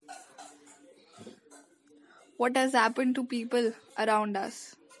what has happened to people around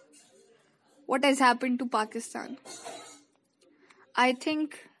us? What has happened to Pakistan? I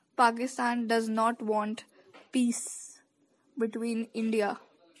think Pakistan does not want peace between India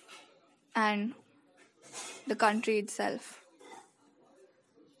and the country itself.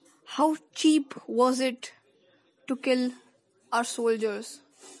 How cheap was it to kill our soldiers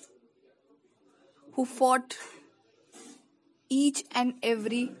who fought each and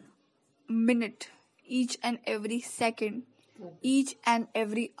every minute, each and every second, each and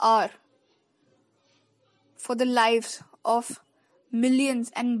every hour for the lives of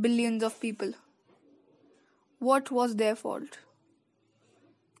millions and billions of people? What was their fault?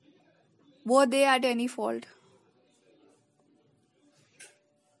 Were they at any fault?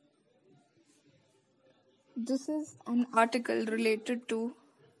 This is an article related to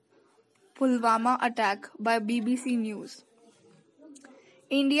Pulwama attack by BBC News.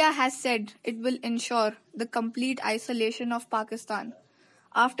 India has said it will ensure the complete isolation of Pakistan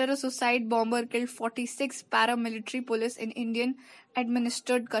after a suicide bomber killed 46 paramilitary police in Indian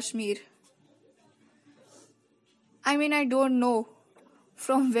administered Kashmir. I don't know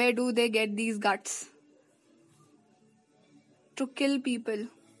from where do they get these guts to kill people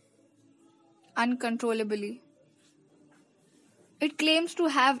uncontrollably. It claims to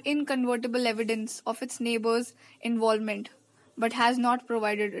have incontrovertible evidence of its neighbors' involvement, but has not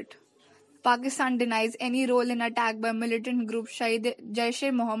provided it. Pakistan denies any role in attack by militant group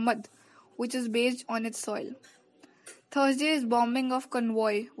Jaish-e-Mohammed, which is based on its soil. Thursday's bombing of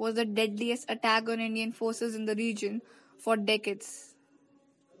convoy was the deadliest attack on Indian forces in the region for decades.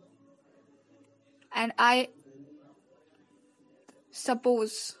 And I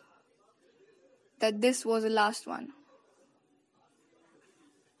suppose that this was the last one.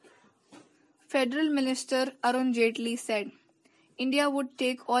 Federal Minister Arun Jaitley said, India would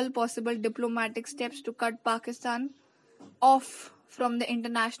take all possible diplomatic steps to cut Pakistan off from the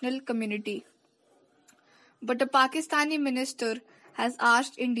international community. But a Pakistani minister has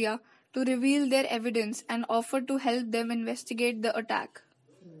asked India to reveal their evidence and offer to help them investigate the attack.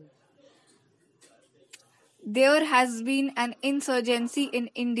 There has been an insurgency in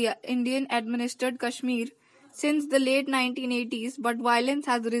Indian administered Kashmir since the late 1980s, but violence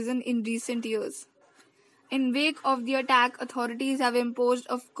has risen in recent years. In wake of the attack, authorities have imposed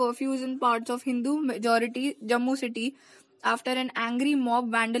curfews in parts of Hindu-majority Jammu city after an angry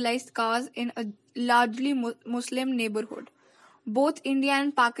mob vandalized cars in a largely Muslim neighborhood. Both India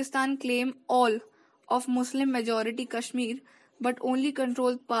and Pakistan claim all of Muslim-majority Kashmir, but only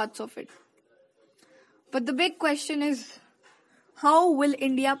control parts of it. But the big question is, how will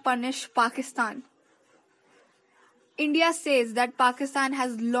India punish Pakistan? India says that Pakistan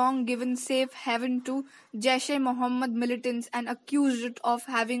has long given safe haven to Jaish-e-Mohammed militants and accused it of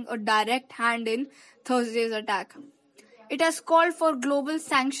having a direct hand in Thursday's attack. It has called for global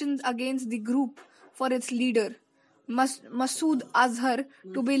sanctions against the group for its leader, Masood Azhar,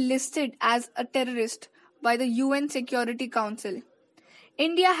 to be listed as a terrorist by the UN Security Council.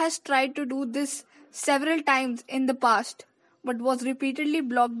 India has tried to do this several times in the past, but was repeatedly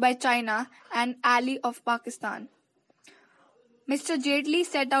blocked by China, an ally of Pakistan. Mr. Jaitley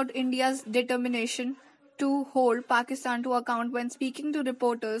set out India's determination to hold Pakistan to account when speaking to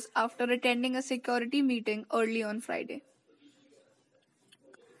reporters after attending a security meeting early on Friday.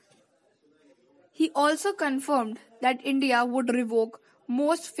 He also confirmed that India would revoke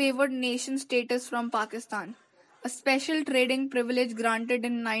most favored nation status from Pakistan, a special trading privilege granted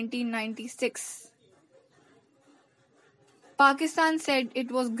in 1996. Pakistan said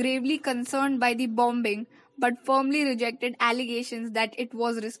it was gravely concerned by the bombing, but firmly rejected allegations that it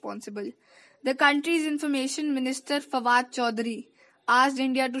was responsible. The country's information minister Fawad Chaudhry asked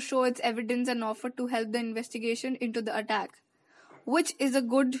India to show its evidence and offered to help the investigation into the attack, which is a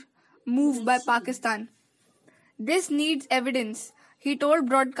good move by Pakistan. This needs evidence, he told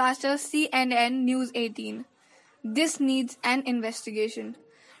broadcaster CNN News 18. This needs an investigation.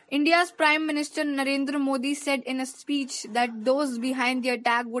 India's Prime Minister Narendra Modi said in a speech that those behind the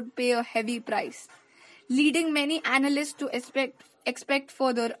attack would pay a heavy price, leading many analysts to expect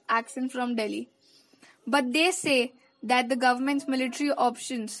further action from Delhi. But they say that the government's military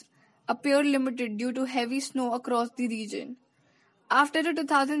options appear limited due to heavy snow across the region. After the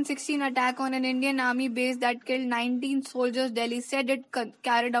 2016 attack on an Indian army base that killed 19 soldiers, Delhi said it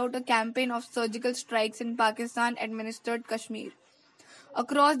carried out a campaign of surgical strikes in Pakistan-administered Kashmir,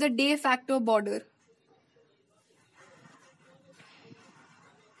 across the de facto border.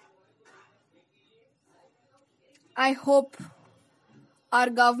 I hope our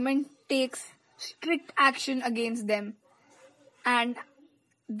government takes strict action against them and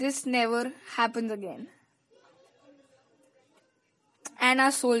this never happens again. and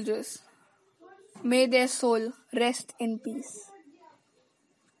our soldiers. May their soul rest in peace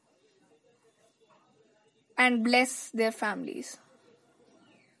and bless their families.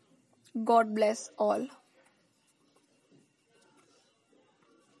 God bless all.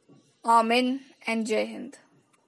 Amen and Jai Hind.